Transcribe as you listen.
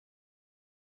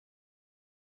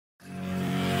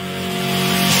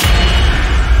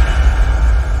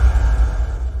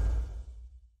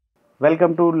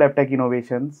Welcome to LABTECH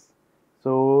Innovations.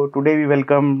 So today we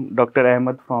welcome Dr.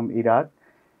 Ahmed from Iraq.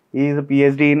 He is a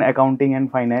PhD in accounting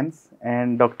and finance,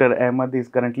 and Dr. Ahmed is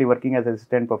currently working as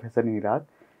assistant professor in Iraq.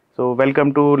 So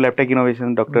welcome to LABTECH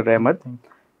Innovations, Dr. Ahmed. Thank you.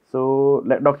 So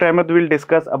Dr. Ahmed will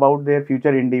discuss about their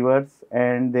future endeavors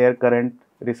and their current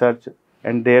research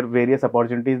and their various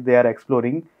opportunities they are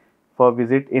exploring for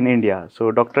visit in India.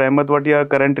 So Dr. Ahmed, what your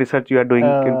current research you are doing?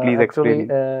 Can you please explain?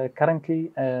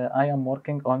 Currently, I am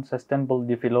working on sustainable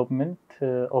development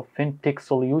of fintech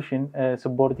solution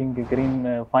supporting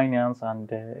green finance and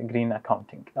green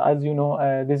accounting. As you know,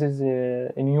 this is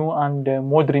a new and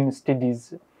modern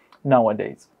studies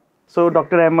nowadays. So,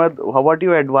 Dr. Ahmed, what do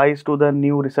you advise to the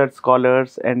new research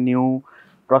scholars and new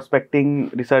prospecting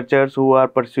researchers who are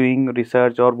pursuing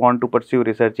research or want to pursue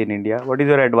research in India? What is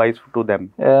your advice to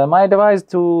them? My advice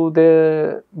to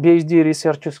the PhD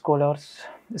research scholars,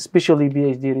 especially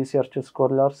PhD research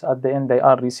scholars, at the end they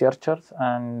are researchers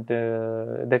and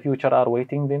the future are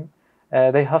waiting them.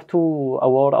 They have to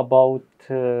aware about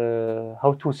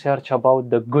how to search about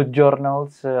the good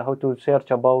journals, how to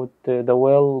search about the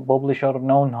well publisher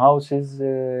known houses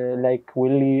like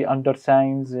Willie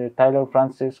Anderson's, Tyler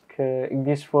Francis,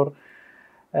 Gisfor,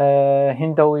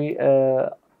 Hindawi.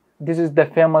 This is the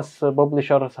famous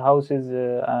publishers houses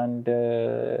and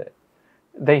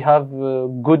they have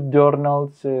good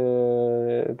journals.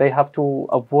 They have to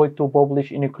avoid to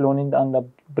publish in cloning and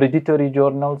predatory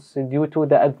journals due to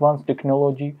the advanced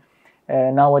technology.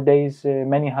 Nowadays,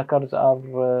 many hackers are,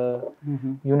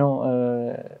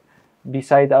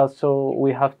 beside us. So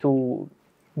we have to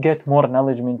get more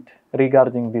knowledge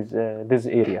regarding this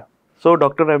area. So,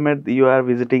 Dr. Ahmed, you are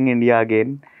visiting India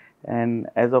again. And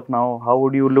as of now, how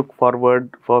would you look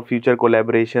forward for future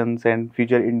collaborations and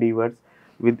future endeavors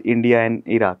with India and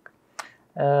Iraq?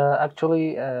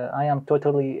 Actually, I am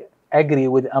totally agree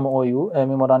with MOU,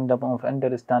 Memorandum of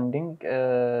Understanding,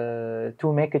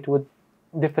 to make it with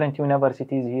different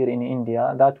universities here in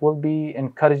India. That will be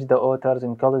encourage the authors,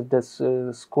 encourage the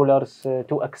scholars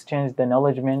to exchange the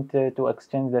knowledge, to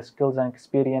exchange the skills and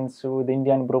experience with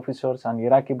Indian professors and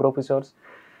Iraqi professors.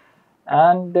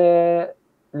 And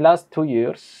last 2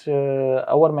 years,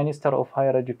 our Minister of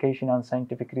Higher Education and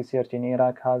Scientific Research in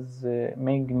Iraq has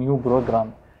made new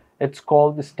program. It's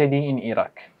called Study in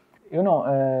Iraq.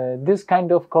 This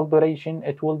kind of collaboration,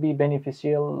 it will be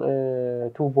beneficial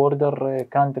to border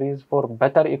countries for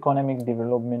better economic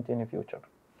development in the future.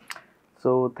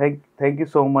 So thank you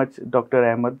so much, Dr.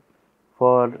 Ahmed,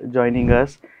 for joining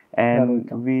us,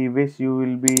 and we wish you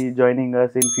will be joining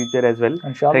us in future as well.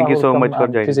 Inshallah, Thank you so much for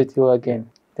joining. Visit you again.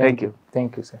 Thank you.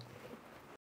 Thank you, sir.